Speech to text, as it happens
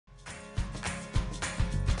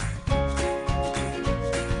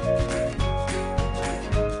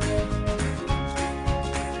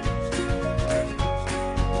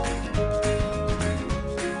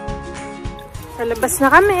Palabas na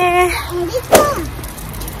kami.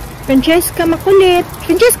 Francesca, makulit.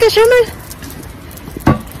 Francesca, siya mal.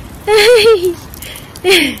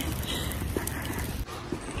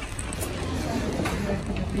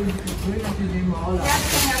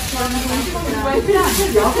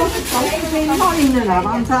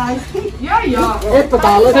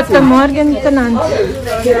 Guten Morgen miteinander.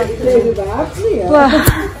 Wow.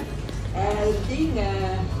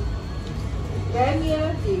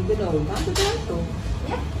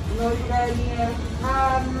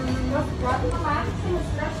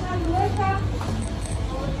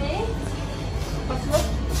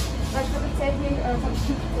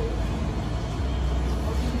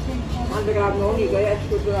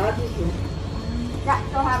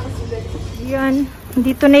 Yan,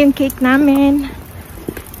 dito na yung cake namin.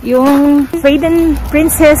 Yung Maiden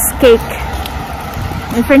Princess cake.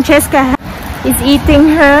 And Francesca is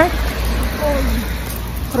eating her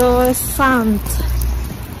croissant.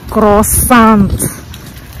 Croissant.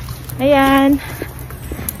 Ayan.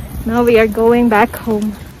 Now we are going back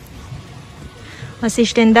home. Was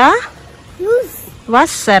ist denn da? Fluss.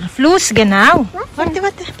 Wasser. Fluss, genau. Wasser.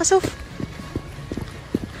 Warte, pass auf.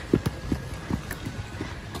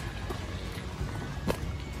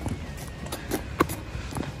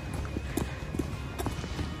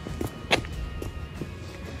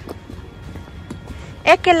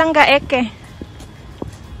 Ecke lang ga, Ecke.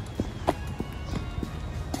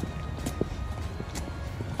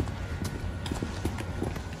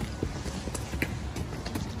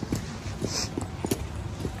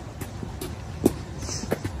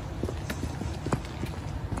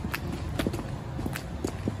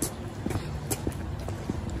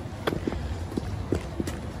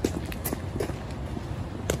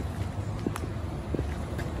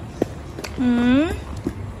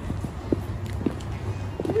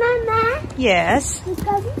 Mama. Yes.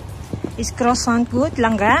 Is croissant good,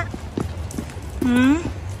 Langga?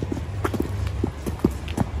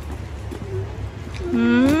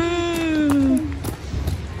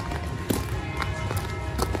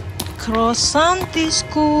 Croissant is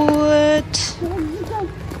good.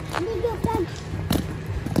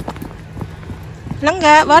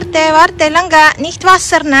 Langga, warte, Langga. Nicht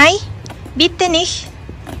Wasser, nein. Bitte nicht.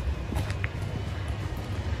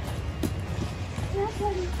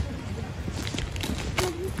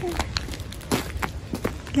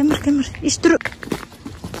 Gammer. Ist drück.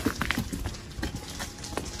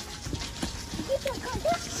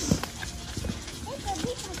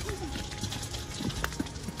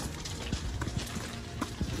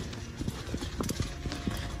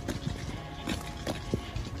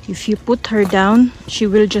 If you put her down, she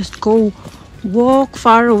will just walk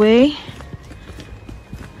far away.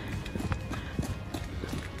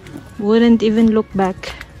 Wouldn't even look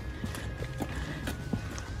back.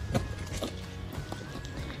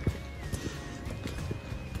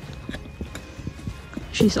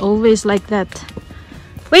 She's always like that.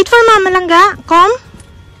 Wait for Mama Langga. Come.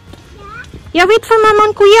 Yeah, wait for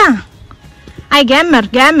Mama und Kuya. Ay, gamer.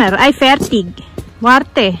 Ay, fertig.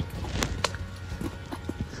 Warte.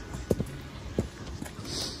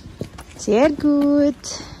 Sehr good.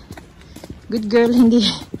 Good girl, hindi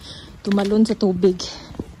tumalon sa tubig.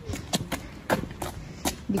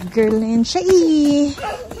 Big girl na yan siya eh.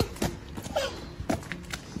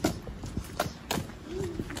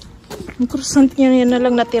 Yung croissant niya yan na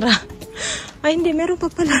lang natira. Ay, hindi. Meron pa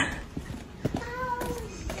pala.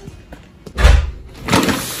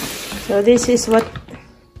 So, this is what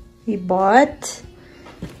we bought.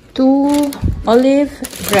 2 olive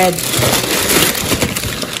bread.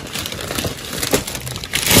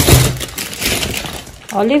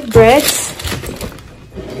 Olive breads.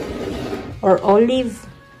 Or olive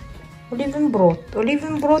and broth. Olive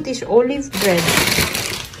and broth is olive bread.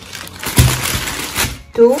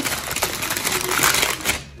 2.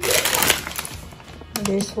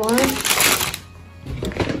 This one,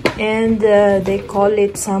 and they call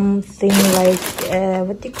it something like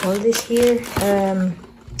what do you call this here?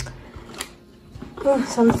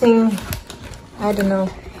 Something, I don't know,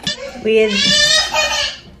 with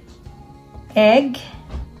egg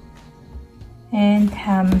and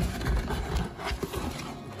ham.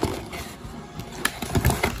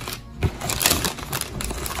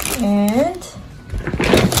 And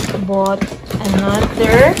bought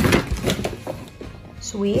another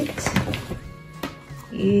sweet.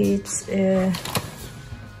 It's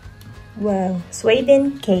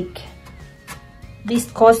Sweden cake.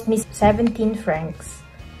 This cost me 17 francs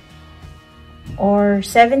or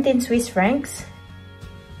 17 Swiss francs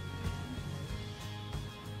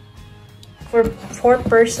for 4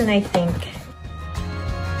 person, I think.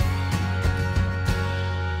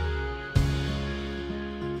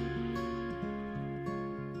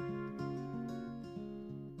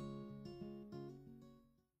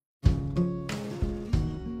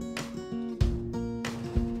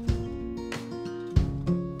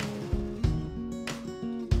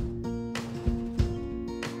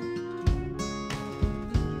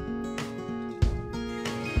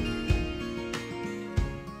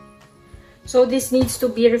 So this needs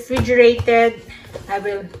to be refrigerated. I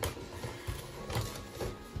will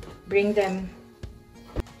bring them.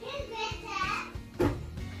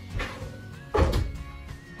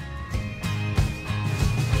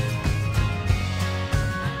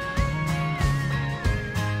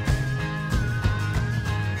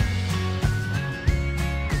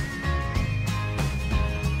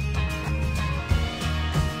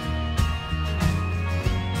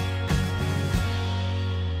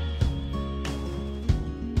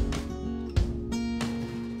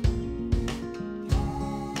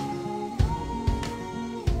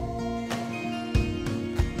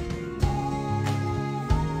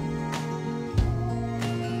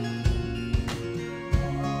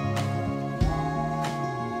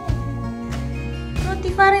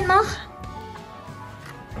 Farin mo.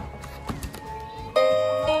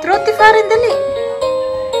 Roti farin dali.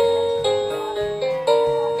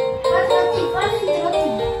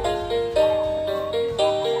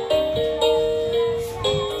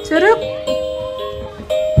 Suruk.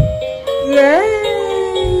 Yay,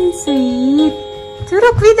 sweet.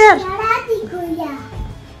 Suruk wieder. Roti kuya.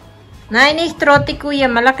 Nein, nicht roti kuya.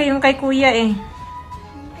 Malaki yung kay kuya eh.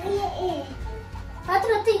 Wat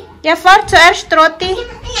roti? Ja, fahr zuerst roti.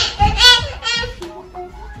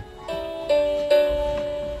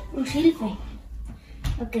 Hilfe.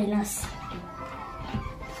 Okay, los.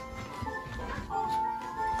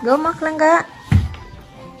 Go, Maklangga.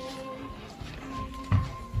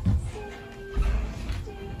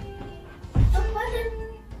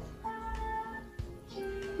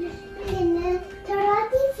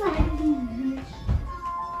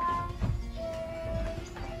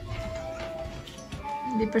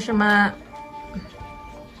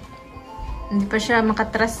 Hindi pa siya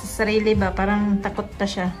makatrust sa sarili ba? Parang takot pa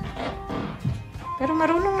siya. Pero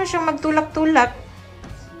marunong na siyang magtulak-tulak.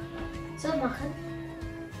 So, makan.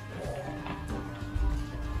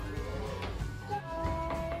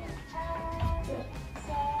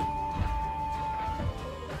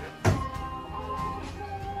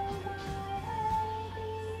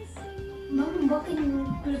 Mama, bakit yung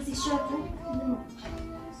clothes shop mo?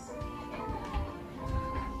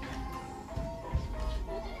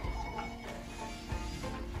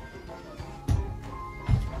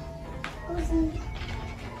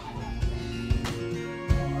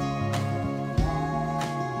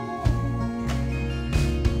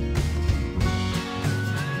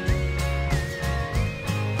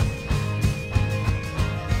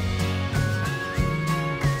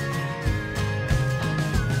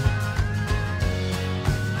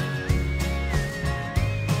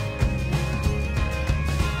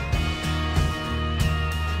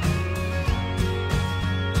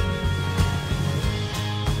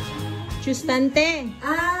 Chustante.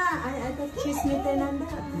 I thought cheese mitenanda.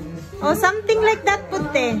 Oh, something like that,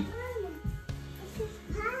 putte.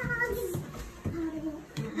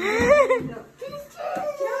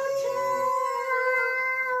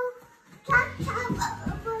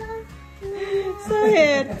 So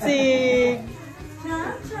herzig.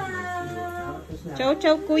 Ciao,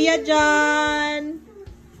 ciao, Kuya John.